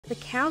The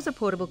Cowsar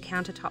portable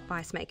countertop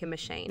ice maker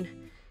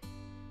machine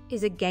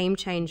is a game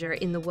changer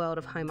in the world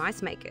of home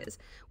ice makers.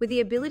 With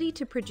the ability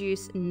to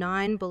produce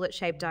 9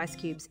 bullet-shaped ice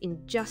cubes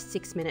in just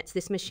 6 minutes,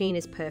 this machine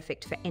is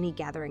perfect for any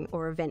gathering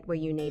or event where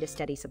you need a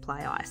steady supply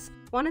of ice.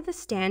 One of the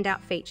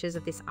standout features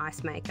of this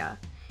ice maker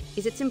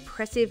is its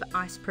impressive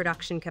ice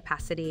production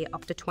capacity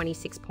up to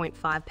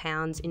 26.5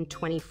 pounds in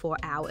 24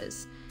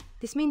 hours.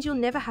 This means you'll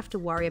never have to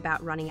worry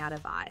about running out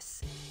of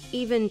ice,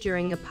 even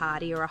during a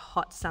party or a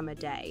hot summer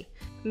day.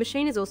 The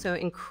machine is also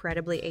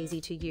incredibly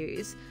easy to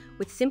use,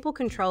 with simple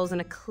controls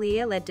and a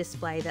clear LED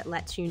display that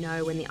lets you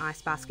know when the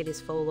ice basket is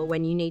full or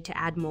when you need to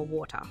add more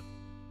water.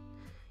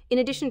 In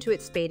addition to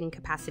its speed and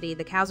capacity,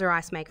 the Cowsar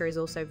ice maker is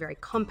also very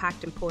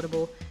compact and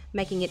portable,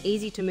 making it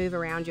easy to move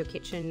around your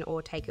kitchen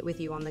or take it with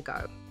you on the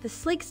go. The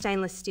sleek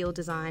stainless steel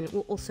design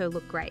will also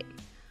look great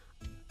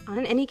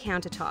on any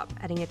countertop,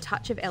 adding a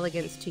touch of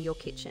elegance to your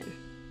kitchen.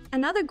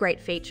 Another great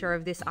feature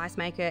of this ice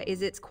maker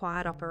is its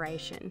quiet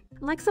operation.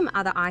 Like some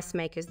other ice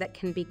makers that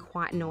can be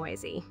quite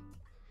noisy,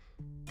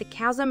 the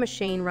Cowsar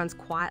machine runs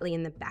quietly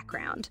in the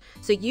background,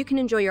 so you can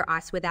enjoy your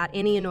ice without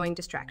any annoying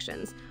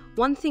distractions.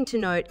 One thing to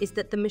note is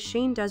that the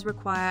machine does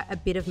require a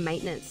bit of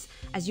maintenance,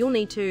 as you'll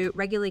need to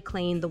regularly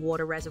clean the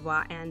water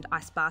reservoir and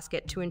ice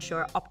basket to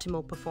ensure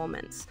optimal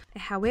performance.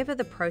 However,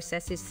 the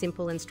process is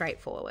simple and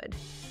straightforward,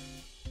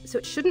 so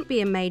it shouldn't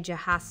be a major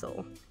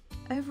hassle.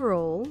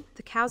 Overall,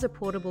 the Cowsar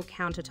portable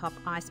countertop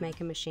ice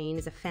maker machine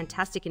is a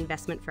fantastic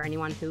investment for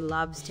anyone who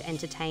loves to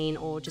entertain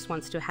or just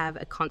wants to have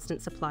a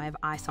constant supply of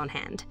ice on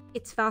hand.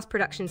 Its fast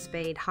production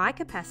speed, high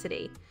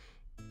capacity,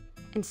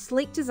 and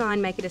sleek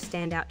design make it a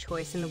standout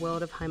choice in the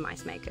world of home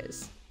ice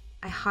makers.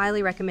 I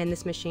highly recommend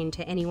this machine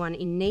to anyone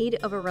in need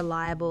of a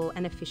reliable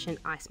and efficient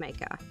ice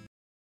maker.